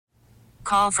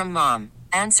Call from mom.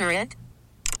 Answer it.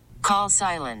 Call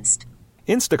silenced.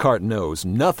 Instacart knows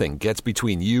nothing gets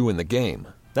between you and the game.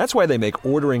 That's why they make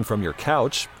ordering from your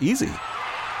couch easy.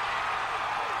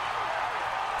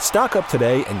 Stock up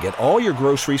today and get all your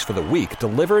groceries for the week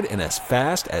delivered in as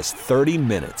fast as 30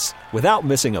 minutes without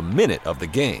missing a minute of the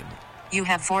game. You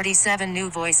have 47 new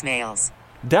voicemails.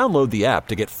 Download the app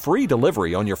to get free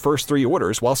delivery on your first 3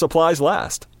 orders while supplies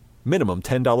last. Minimum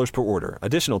 $10 per order.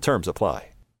 Additional terms apply.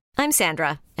 I'm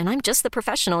Sandra, and I'm just the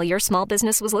professional your small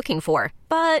business was looking for.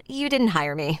 But you didn't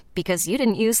hire me because you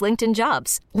didn't use LinkedIn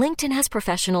Jobs. LinkedIn has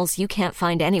professionals you can't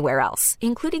find anywhere else,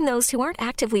 including those who aren't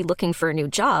actively looking for a new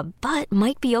job, but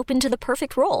might be open to the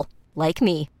perfect role, like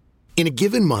me. In a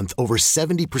given month, over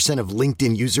 70% of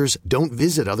LinkedIn users don't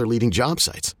visit other leading job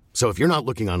sites. So if you're not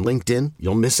looking on LinkedIn,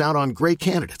 you'll miss out on great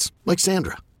candidates like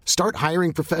Sandra. Start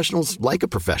hiring professionals like a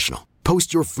professional.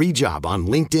 Post your free job on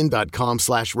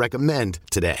linkedin.com/recommend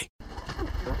today. The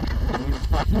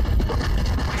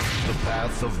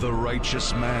path of the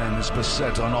righteous man is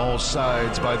beset on all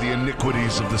sides by the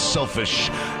iniquities of the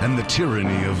selfish and the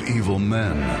tyranny of evil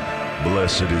men.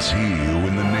 Blessed is he who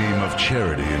in the name of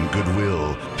charity and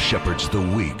goodwill shepherds the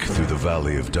weak through the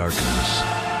valley of darkness.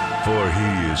 For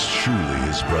he is truly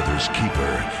his brother's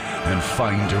keeper and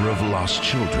finder of lost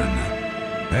children.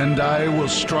 And I will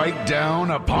strike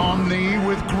down upon thee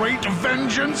with great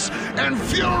vengeance and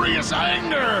furious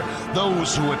anger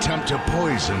those who attempt to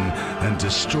poison and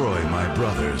destroy my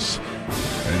brothers.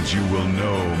 And you will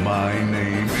know my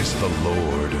name is the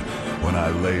Lord when I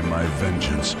lay my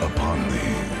vengeance upon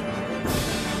thee.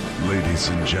 Ladies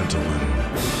and gentlemen,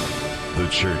 the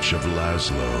Church of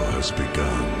Laszlo has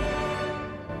begun.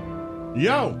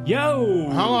 Yo.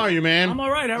 How are you, man? I'm all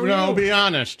right. How are you? No, be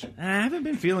honest. I haven't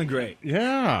been feeling great.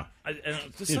 Yeah.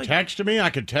 You texted me? I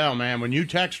could tell, man. When you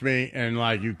text me and,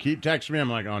 like, you keep texting me, I'm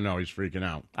like, oh, no, he's freaking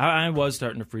out. I was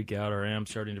starting to freak out, or I am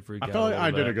starting to freak out. I felt like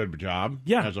I did a good job.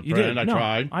 Yeah, as a you friend. did. I No,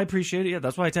 tried. I appreciate it. Yeah,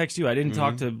 that's why I text you. I didn't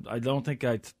talk to. I don't think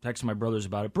I texted my brothers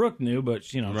about it. Brooke knew, but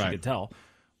she could tell.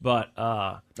 But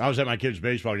I was at my kids'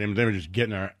 baseball game. They were just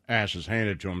getting their asses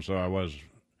handed to them, so I was.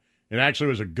 It actually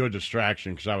was a good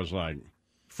distraction because I was like.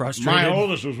 Frustrated. My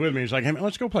oldest was with me. He's like, hey, man,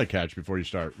 let's go play catch before you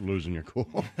start losing your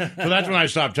cool. So that's when I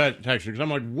stopped texting because I'm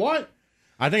like, what?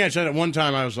 I think I said at one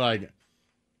time I was like,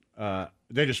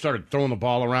 they just started throwing the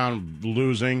ball around,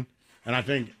 losing, and I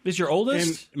think is your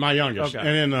oldest? My youngest, okay.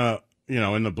 And in the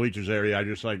in the bleachers area, I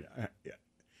just like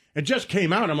it just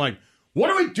came out. I'm like, what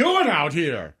are we doing out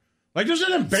here? Like this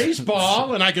isn't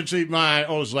baseball, and I could see my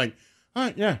oldest like, all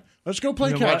right, yeah. Let's go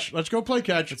play catch. Let's go play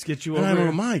catch. Let's get you and over. I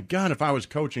go, my God, if I was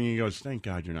coaching, he goes, thank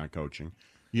God you're not coaching.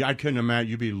 Yeah, I couldn't imagine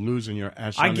you'd be losing your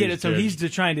ass. I get it. So he's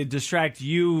trying to distract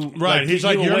you. Right. He's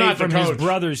like, you're not from the coach. His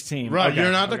brother's team. Right. Okay.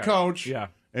 You're not the coach. Yeah.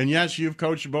 And yes, you've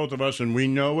coached both of us, and we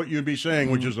know what you'd be saying,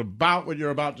 which is about what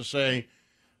you're about to say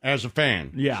as a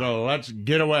fan. Yeah. So let's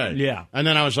get away. Yeah. And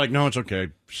then I was like, no, it's okay.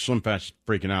 Slimfast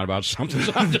freaking out about something.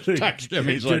 So I just texted him.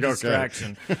 He's like,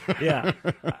 distraction. Okay. Yeah.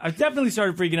 I definitely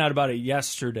started freaking out about it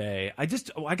yesterday. I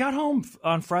got home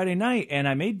on Friday night, and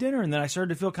I made dinner, and then I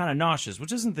started to feel kind of nauseous,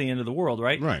 which isn't the end of the world,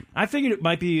 right? Right. I figured it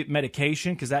might be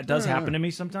medication, because that does happen to me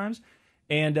sometimes.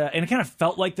 And it kind of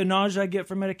felt like the nausea I get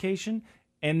from medication.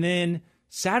 And then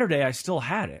Saturday, I still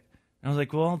had it. And I was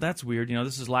like, well, that's weird.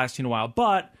 This is lasting a while.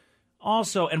 But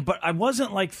also, but I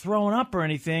wasn't like throwing up or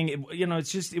anything. It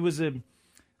was just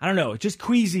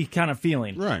queasy kind of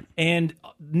feeling. Right. And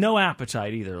no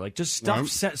appetite either. Like just stuff,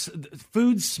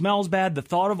 food smells bad. The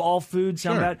thought of all food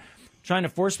sounds bad. Trying to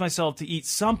force myself to eat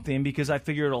something because I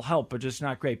figure it'll help, but just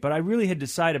not great. But I really had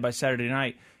decided by Saturday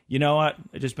night, you know what?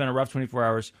 It's just been a rough 24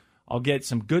 hours. I'll get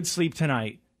some good sleep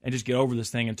tonight and just get over this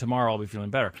thing, and tomorrow I'll be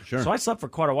feeling better. Sure. So I slept for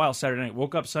quite a while Saturday night.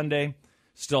 Woke up Sunday.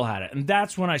 Still had it. And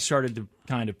that's when I started to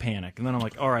kind of panic. And then I'm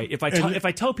like, all right, if I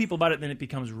tell people about it, then it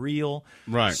becomes real.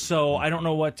 Right. So I don't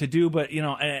know what to do, but, and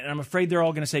I'm afraid they're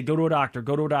all going to say, go to a doctor,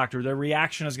 go to a doctor. Their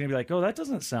reaction is going to be like, oh, that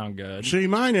doesn't sound good. See,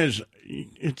 mine is,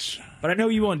 But I know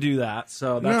you won't do that,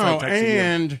 so that's why I texted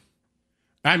and you.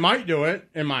 I might do it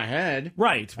in my head.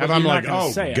 Right. And I'm like,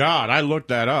 oh, God, I looked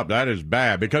that up. That is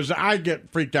bad. Because I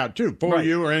get freaked out, too, for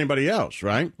you or anybody else,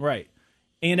 right? Right.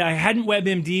 And I hadn't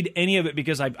WebMD'd any of it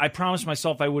because I promised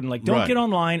myself I wouldn't. Don't get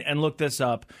online and look this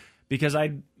up, because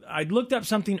I'd looked up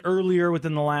something earlier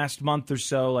within the last month or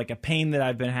so, like a pain that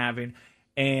I've been having,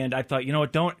 and I thought, you know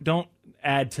what, don't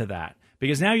add to that,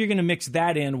 because now you're going to mix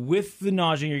that in with the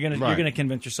nausea. You're going to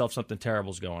convince yourself something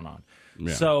terrible's going on.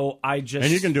 Yeah. So I just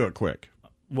and you can do it quick.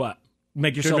 What?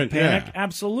 Make yourself panic? Yeah.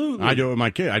 Absolutely. I do it with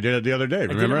my kid. I did it the other day.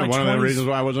 Remember? One 20s. Of the reasons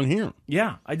why I wasn't here.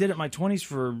 Yeah. I did it in my 20s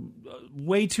for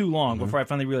way too long before I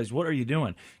finally realized, what are you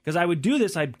doing? Because I would do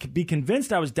this. I'd be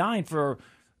convinced I was dying for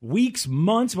weeks,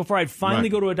 months before I'd finally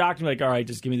go to a doctor and be like, all right,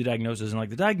 just give me the diagnosis. And like,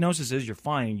 the diagnosis is you're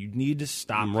fine. And you need to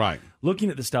stop looking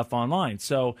at the stuff online.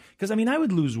 So, because I mean, I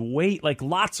would lose weight, like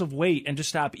lots of weight, and just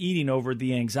stop eating over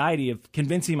the anxiety of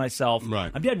convincing myself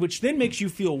I'm dead, which then makes you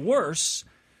feel worse.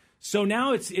 So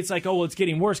now it's like, oh, well, it's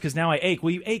getting worse because now I ache. Well,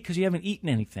 you ache because you haven't eaten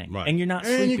anything, and you're not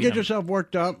sleeping. And you get yourself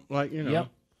worked up, like, you know.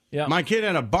 Yep. My kid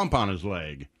had a bump on his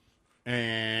leg,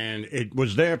 and it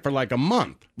was there for like a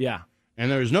month. Yeah. And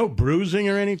there was no bruising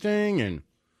or anything, and,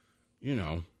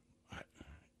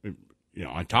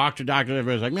 I talked to doctors,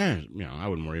 everybody's like, man, I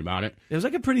wouldn't worry about it. It was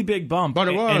like a pretty big bump, but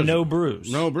it was. And no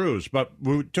bruise. No bruise, but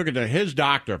we took it to his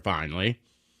doctor finally.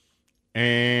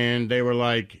 And they were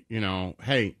like,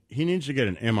 hey, he needs to get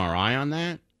an MRI on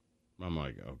that. I'm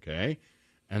like, okay.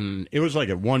 And it was like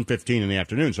at 1:15 in the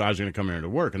afternoon, so I was going to come here to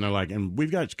work. And they're like, and we've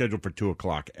got it scheduled for 2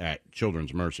 o'clock at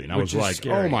Children's Mercy. And I was like,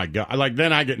 scary. Oh, my God. Like,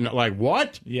 then I get, like,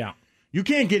 what? Yeah. You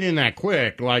can't get in that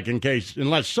quick, like,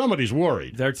 unless somebody's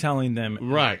worried. They're telling them,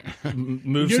 right,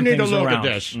 move you some need things to look around.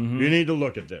 at this. You need to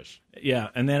look at this. Yeah,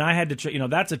 and then I had to,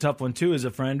 that's a tough one, too, as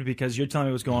a friend, because you're telling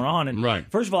me what's going on. And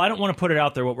first of all, I don't want to put it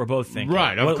out there what we're both thinking.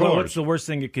 Right, of course. What's the worst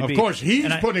thing it could be? Of course, he's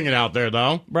putting it out there,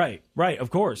 though. Right, of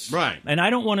course. Right. And I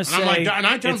don't want to say, and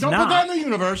I tell him, don't put that in the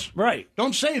universe. Right.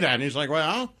 Don't say that. And he's like,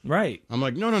 well. Right. I'm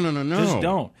like, no. Just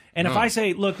don't. And if I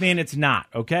say, look, man, it's not,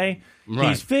 okay? Right.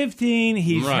 He's 15,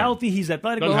 he's healthy, he's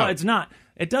athletic. It's not.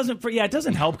 It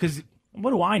doesn't help because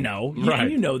what do I know?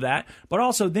 You know that. But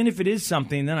also, then if it is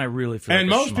something, then I really feel and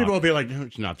like most people will be like, no,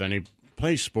 it's nothing. He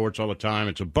plays sports all the time.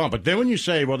 It's a bump. But then when you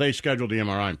say, well, they scheduled the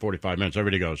MRI in 45 minutes,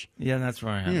 everybody goes, yeah, that's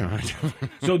right.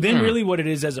 So then really what it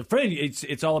is as a friend,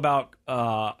 it's all about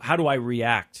how do I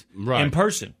react in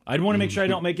person. I'd want to make sure I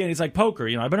don't make any. It's like poker.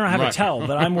 I better not have a tell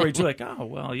that I'm worried too. Like, oh,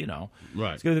 well,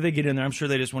 it's good that they get in there. I'm sure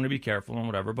they just want to be careful and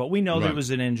whatever. But we know that it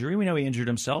was an injury. We know he injured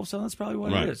himself, so that's probably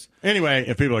what it is. Anyway,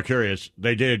 if people are curious,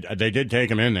 they did take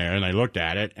him in there and they looked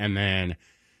at it, and then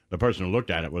the person who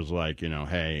looked at it was like,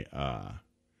 hey,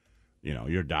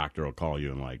 your doctor will call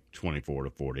you in like 24 to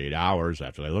 48 hours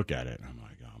after they look at it. And I'm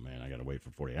like, oh, man, I got to wait for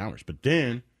 48 hours. But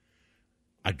then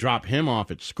I drop him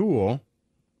off at school,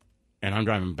 and I'm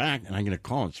driving back, and I get a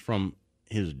call. It's from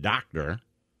his doctor,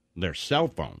 their cell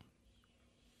phone.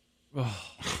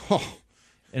 Oh.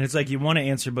 And it's like you want to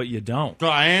answer, but you don't. So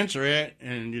I answer it,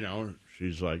 and,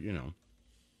 she's like,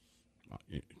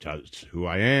 tell us who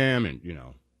I am, and,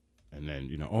 and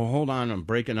then, oh, hold on, I'm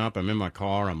breaking up. I'm in my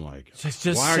car. I'm like, just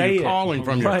why are you calling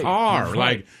from your car? Right.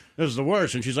 Like, this is the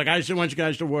worst. And she's like, I just want you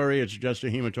guys to worry. It's just a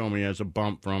hematoma. He has a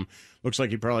bump from, looks like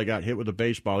he probably got hit with a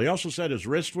baseball. He also said his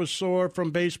wrist was sore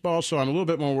from baseball, so I'm a little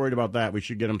bit more worried about that. We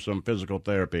should get him some physical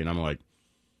therapy. And I'm like,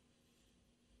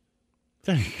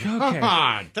 thank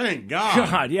God. Thank God.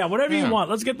 God, yeah, whatever you want.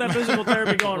 Let's get that physical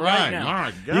therapy going right now. All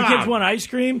right, God. You kids want ice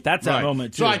cream? That's that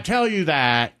moment, too. So I tell you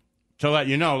that to let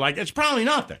you know, like, it's probably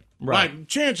nothing. Right. Like,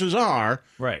 chances are,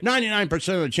 99%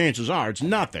 of the chances are it's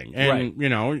nothing. And,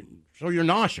 so you're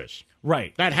nauseous.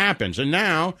 Right. That happens. And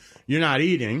now you're not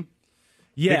eating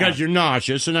because you're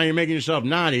nauseous. So now you're making yourself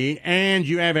not eat. And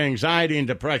you have anxiety and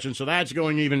depression. So that's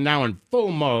going even now in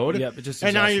full mode. Yep, it just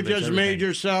and now you've just everything. made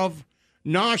yourself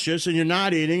nauseous and you're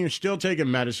not eating. You're still taking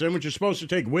medicine, which you're supposed to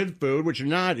take with food, which you're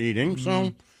not eating.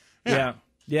 So,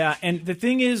 Yeah. And the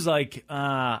thing is, like,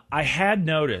 I had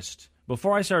noticed,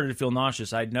 before I started to feel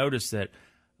nauseous, I'd noticed that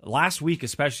last week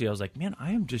especially, I was like, man,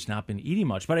 I have just not been eating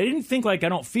much. But I didn't think, like, I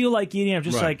don't feel like eating. I'm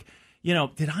just like,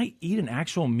 did I eat an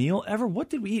actual meal ever? What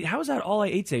did we eat? How is that all I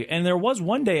ate today? And there was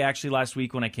one day, actually, last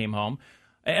week when I came home.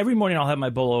 Every morning I'll have my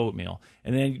bowl of oatmeal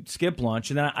and then skip lunch.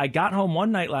 And then I got home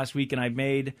one night last week and I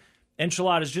made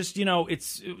enchiladas. Just,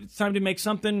 it's time to make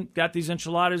something. Got these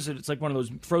enchiladas. It's like one of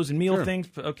those frozen meal things.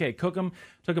 Okay, cook them.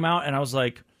 Took them out. And I was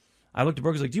like, I looked at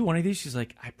Brooke, I was like, do you want any of these? She's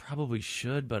like, I probably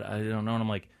should, but I don't know. And I'm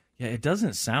like, yeah, it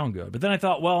doesn't sound good. But then I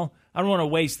thought, well, I don't want to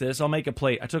waste this. I'll make a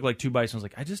plate. I took like 2 bites and I was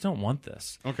like, I just don't want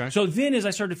this. Okay. So then as I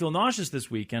started to feel nauseous this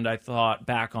weekend, I thought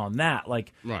back on that.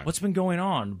 Like, what's been going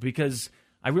on? Because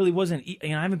I really wasn't, I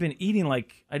haven't been eating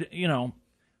like,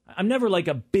 I'm never like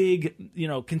a big,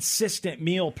 consistent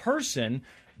meal person,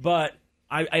 but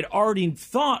I'd already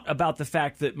thought about the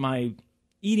fact that my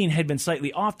eating had been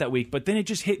slightly off that week, but then it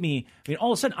just hit me. I mean,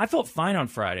 all of a sudden, I felt fine on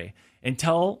Friday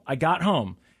until I got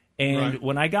home. And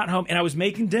when I got home, and I was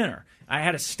making dinner, I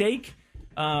had a steak.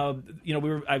 I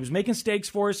was making steaks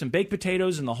for us and baked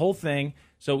potatoes and the whole thing.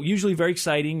 So usually very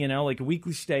exciting, like a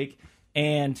weekly steak.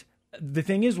 And the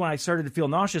thing is, when I started to feel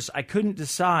nauseous, I couldn't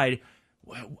decide,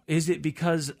 is it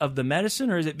because of the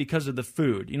medicine or is it because of the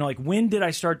food? You know, like when did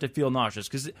I start to feel nauseous?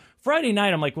 Because Friday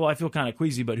night, I'm like, well, I feel kind of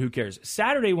queasy, but who cares?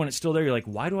 Saturday, when it's still there, you're like,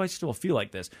 why do I still feel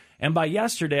like this? And by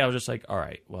yesterday, I was just like, all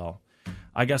right, well,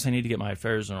 I guess I need to get my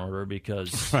affairs in order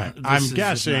because I'm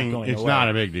guessing it's not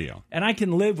a big deal. And I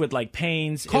can live with like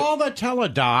pains. Call the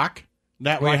teledoc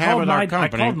that we have at our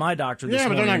company. I called my doctor this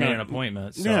morning and made an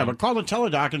appointment. So. Yeah, but call the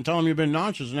teledoc and tell them you've been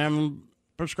nauseous and have them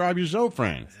prescribe you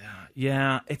Zofran.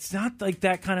 Yeah, it's not like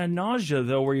that kind of nausea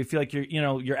though, where you feel like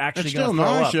you're actually going to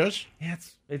throw nauseous. Up.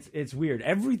 Yeah, it's weird.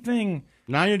 Everything.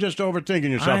 Now you're just overthinking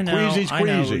yourself. I know, Queasy's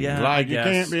queasy. Yeah, like you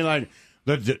can't be like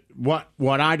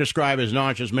what I describe as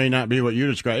nauseous may not be what you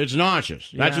describe. It's nauseous.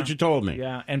 That's what you told me.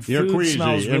 Yeah, and you're food queasy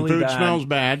smells really and food bad. smells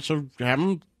bad. So have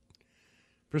them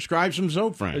prescribe some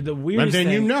Zofran. The weirdest and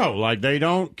then thing, like they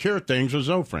don't cure things with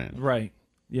Zofran. Right.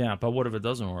 Yeah, but what if it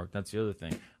doesn't work? That's the other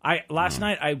thing. Last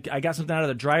night I got something out of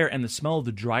the dryer and the smell of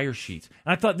the dryer sheets.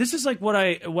 And I thought this is like what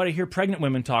I hear pregnant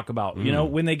women talk about. You know,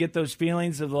 when they get those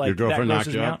feelings of like your girlfriend that knocked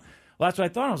grosses you me out. out. Well, that's what I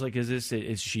thought. I was like,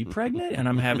 is she pregnant? And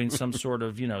I'm having some sort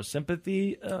of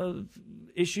sympathy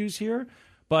issues here.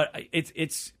 But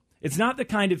it's not the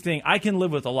kind of thing I can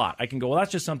live with a lot. I can go, well,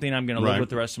 that's just something I'm going to live with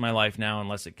the rest of my life now,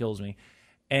 unless it kills me.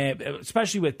 And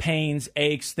especially with pains,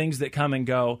 aches, things that come and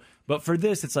go. But for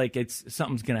this, it's like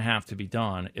something's going to have to be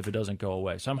done if it doesn't go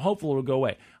away. So I'm hopeful it'll go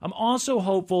away. I'm also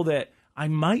hopeful that I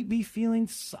might be feeling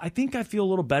 – I think I feel a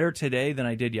little better today than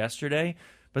I did yesterday.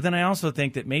 But then I also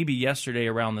think that maybe yesterday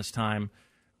around this time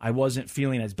I wasn't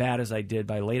feeling as bad as I did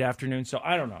by late afternoon. So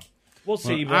I don't know. We'll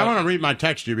see. I want to read my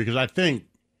text to you because I think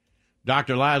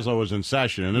Dr. Laszlo was in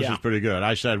session, and this is pretty good.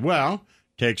 I said, well,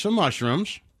 take some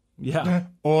mushrooms. Yeah.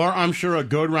 Or I'm sure a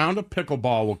good round of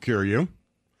pickleball will cure you.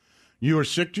 You were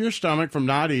sick to your stomach from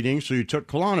not eating, so you took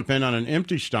Klonopin on an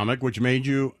empty stomach, which made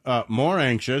you more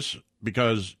anxious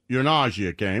because your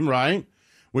nausea came, right?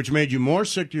 Which made you more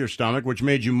sick to your stomach, which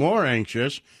made you more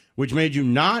anxious, which made you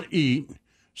not eat.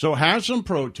 So have some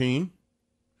protein,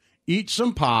 eat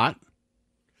some pot,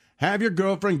 have your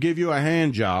girlfriend give you a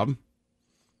hand job,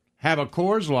 have a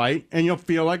Coors Light, and you'll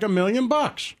feel like $1 million.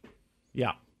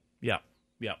 Yeah.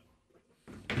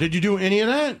 Did you do any of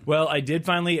that? Well, I did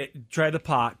finally try the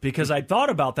pot because I thought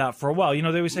about that for a while. You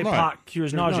know, they always say pot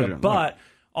cures nausea. But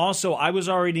also, I was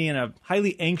already in a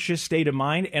highly anxious state of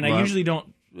mind, and I usually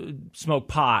don't smoke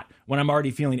pot when I'm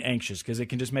already feeling anxious because it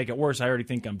can just make it worse. I already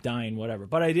think I'm dying, whatever.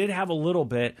 But I did have a little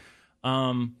bit.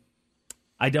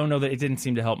 I don't know that it didn't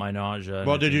seem to help my nausea.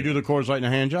 Well, did you do the Coors Light and a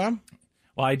hand job?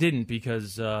 Well, I didn't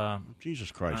because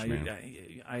Jesus Christ, man.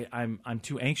 I'm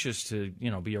too anxious to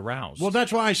be aroused. Well,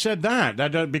 that's why I said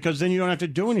that because then you don't have to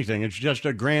do anything. It's just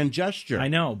a grand gesture. I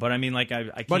know, but I mean, like I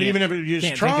can't. But even if you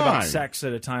just think about sex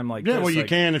at a time like this. Yeah, well, you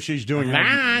can if she's doing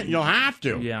that. You'll have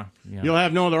to. Yeah. You'll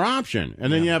have no other option,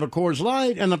 and then you have a Coors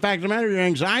Light, and the fact of the matter, your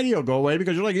anxiety will go away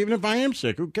because you're like, even if I am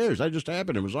sick, who cares? That just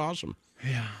happened. It was awesome.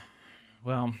 Yeah.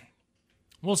 Well.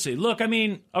 We'll see. Look, I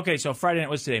mean, okay, so Friday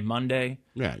night was today, Monday.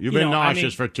 Yeah, you've been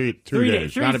nauseous for 2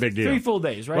 days. Not a big deal. 3 full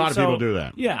days, right? A lot of people do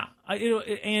that. Yeah.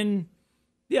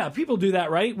 People do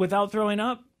that, right? Without throwing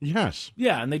up? Yes.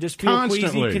 Yeah, and they just feel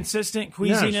queasy, consistent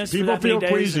queasiness. Yes, people for that feel days,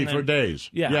 queasy for days.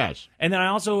 Yeah. Yes. And then I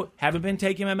also haven't been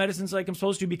taking my medicines like I'm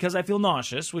supposed to because I feel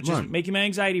nauseous, which is making my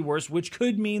anxiety worse, which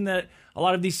could mean that a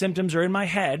lot of these symptoms are in my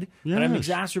head, and I'm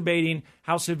exacerbating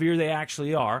how severe they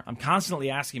actually are. I'm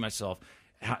constantly asking myself,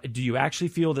 do you actually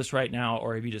feel this right now,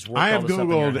 or have you just worked all this up in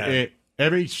your head? I have Googled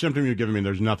every symptom you've given me.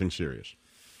 There's nothing serious.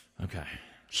 Okay.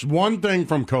 It's one thing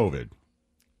from COVID.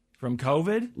 From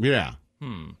COVID? Yeah.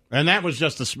 And that was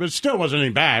just it still wasn't any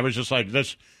bad. It was just like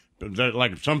this.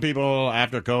 Like some people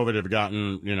after COVID have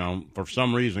gotten, for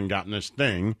some reason, gotten this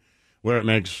thing where it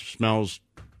makes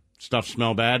stuff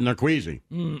smell bad and they're queasy.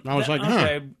 I was like,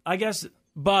 okay, I guess.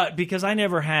 But because I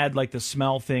never had like the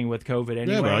smell thing with COVID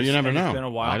anyway. Yeah, well, you never know. It's been a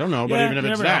while. I don't know, but even if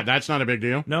it's that's not a big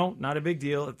deal. No, not a big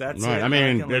deal. If that's right. it, I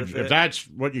mean, if that's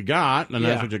what you got, then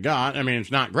that's what you got. I mean,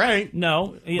 it's not great.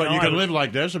 No, but you can live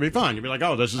like this. It'll be fun. You'll be like,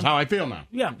 oh, this is how I feel now.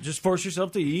 Yeah, just force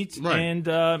yourself to eat. Right.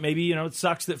 And maybe, it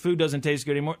sucks that food doesn't taste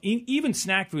good anymore. Even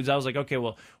snack foods, I was like, okay,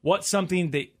 well, what's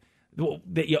something that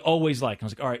you always like? And I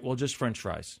was like, all right, well, just French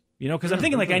fries. Because I'm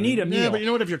thinking, like, I need a meal. Yeah, but you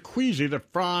know what? If you're queasy, they're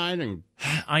fried and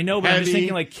I know, but heavy. I'm just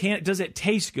thinking, like, does it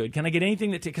taste good? Can I get anything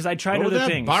that... Because I tried other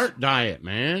things. Bart diet,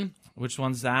 man. Which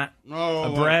one's that?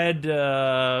 Oh, a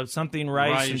bread, something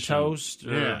rice and toast?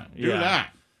 Do that.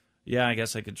 Yeah, I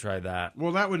guess I could try that.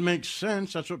 Well, that would make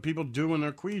sense. That's what people do when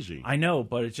they're queasy. I know,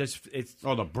 but it's...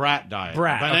 the brat diet.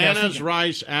 Bananas,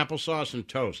 rice, applesauce, and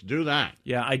toast. Do that.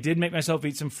 Yeah, I did make myself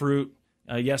eat some fruit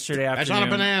yesterday afternoon. That's not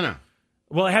a banana.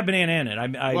 Well, it had banana in it. I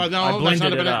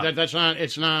blended it up.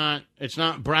 It's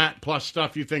not brat plus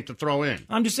stuff you think to throw in.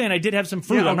 I'm just saying I did have some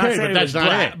fruit. Yeah, I'm not okay, saying but it that's was not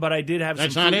brat, it. but I did have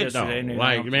That's some not fruit it, though. yesterday.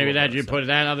 Like, maybe that you put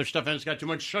that other stuff in, it's got too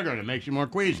much sugar and it makes you more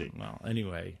queasy. Well,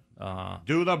 anyway.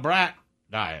 Do the brat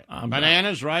diet.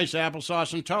 Bananas, rice,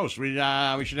 applesauce, and toast. We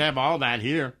should have all that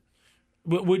here.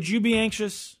 Would you be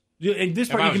anxious? In this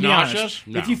part, If I you can was be nauseous? honest.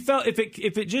 No. If you felt if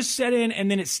it just set in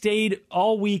and then it stayed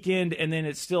all weekend and then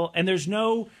it's still and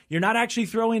you're not actually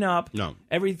throwing up. No.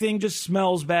 Everything just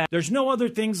smells bad. There's no other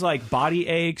things like body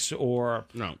aches or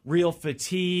real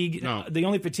fatigue. No. The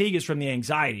only fatigue is from the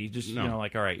anxiety. Just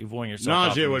like all right, you've worn yourself out.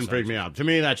 Nausea wouldn't freak me out. To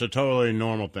me, that's a totally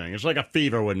normal thing. It's like a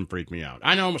fever wouldn't freak me out.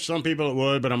 I know some people it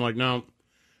would, but I'm like, no.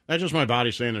 That's just my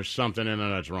body saying there's something in there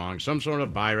that's wrong. Some sort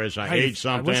of virus. I ate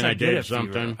something. I did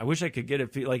something. I wish I could get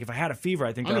it. Like if I had a fever,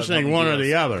 I think I'm just saying one or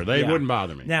the other. They wouldn't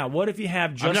bother me. Now, what if you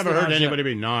have just I've never heard nausea? anybody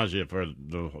be nauseous for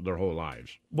their whole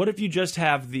lives. What if you just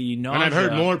have the nausea? And I've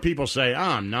heard more people say,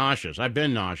 I'm nauseous. I've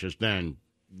been nauseous than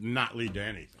not lead to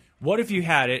anything. What if you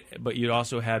had it, but you'd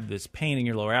also had this pain in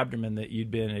your lower abdomen that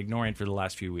you'd been ignoring for the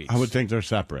last few weeks? I would think they're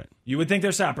separate. You would think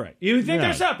they're separate. You would think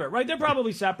they're separate, right? They're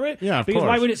probably separate. Yeah, of because course.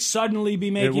 why would it suddenly be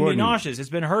making me nauseous? It's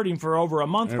been hurting for over a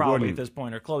month probably wouldn't. at this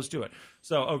point or close to it.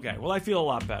 So, okay. Well, I feel a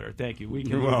lot better. Thank you. We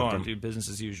can move on to business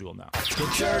as usual now.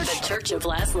 The Church of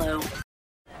Laszlo.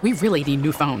 We really need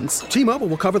new phones. T-Mobile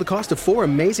will cover the cost of 4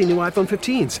 amazing new iPhone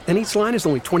 15s, and each line is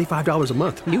only $25 a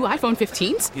month. New iPhone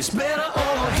 15s? It's better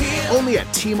over here. Only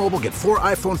at T-Mobile, get 4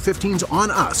 iPhone 15s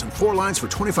on us and 4 lines for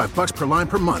 $25 per line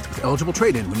per month with eligible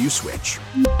trade-in when you switch.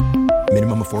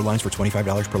 Minimum of 4 lines for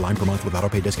 $25 per line per month with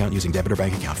autopay discount using debit or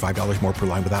bank account. $5 more per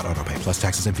line without autopay, plus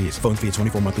taxes and fees. Phone fee at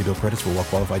 24 monthly bill credits for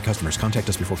well-qualified customers. Contact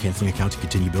us before canceling account to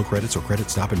continue bill credits or credit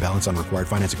stop and balance on required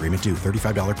finance agreement due.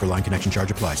 $35 per line connection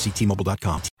charge applies. See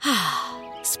T-Mobile.com.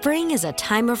 Spring is a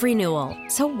time of renewal,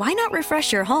 so why not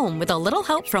refresh your home with a little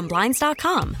help from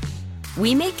Blinds.com?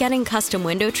 We make getting custom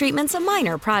window treatments a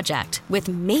minor project with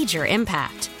major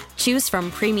impact. Choose from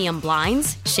premium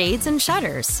blinds, shades, and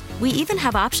shutters. We even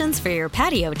have options for your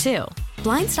patio, too.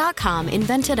 Blinds.com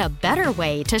invented a better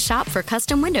way to shop for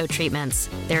custom window treatments.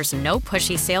 There's no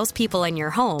pushy salespeople in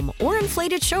your home or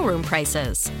inflated showroom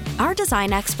prices. Our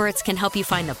design experts can help you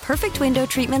find the perfect window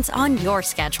treatments on your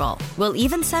schedule. We'll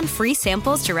even send free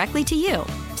samples directly to you.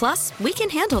 Plus, we can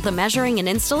handle the measuring and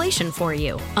installation for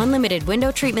you. Unlimited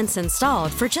window treatments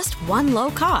installed for just one low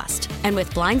cost. And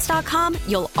with Blinds.com,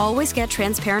 you'll always get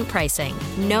transparent pricing.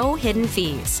 No hidden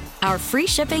fees. Our free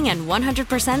shipping and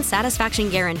 100% satisfaction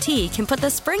guarantee can put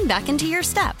the spring back into your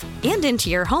step and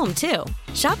into your home, too.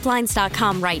 Shop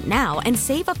Blinds.com right now and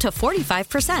save up to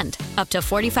 45%. Up to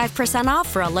 45% off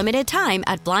for a limited time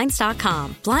at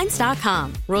Blinds.com.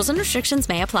 Blinds.com. Rules and restrictions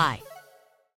may apply.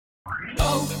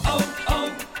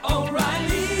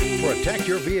 O'Reilly. Protect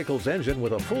your vehicle's engine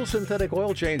with a full synthetic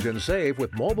oil change and save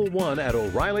with Mobile One at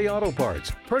O'Reilly Auto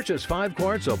Parts. Purchase 5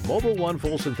 quarts of Mobile One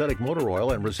full synthetic motor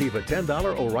oil and receive a $10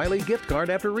 O'Reilly gift card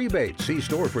after rebate. See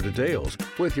store for details.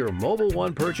 With your Mobile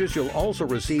One purchase, you'll also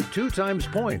receive 2 times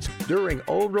points during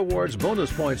O Rewards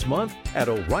Bonus Points Month at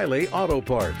O'Reilly Auto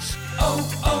Parts.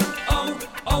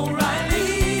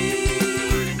 O'Reilly.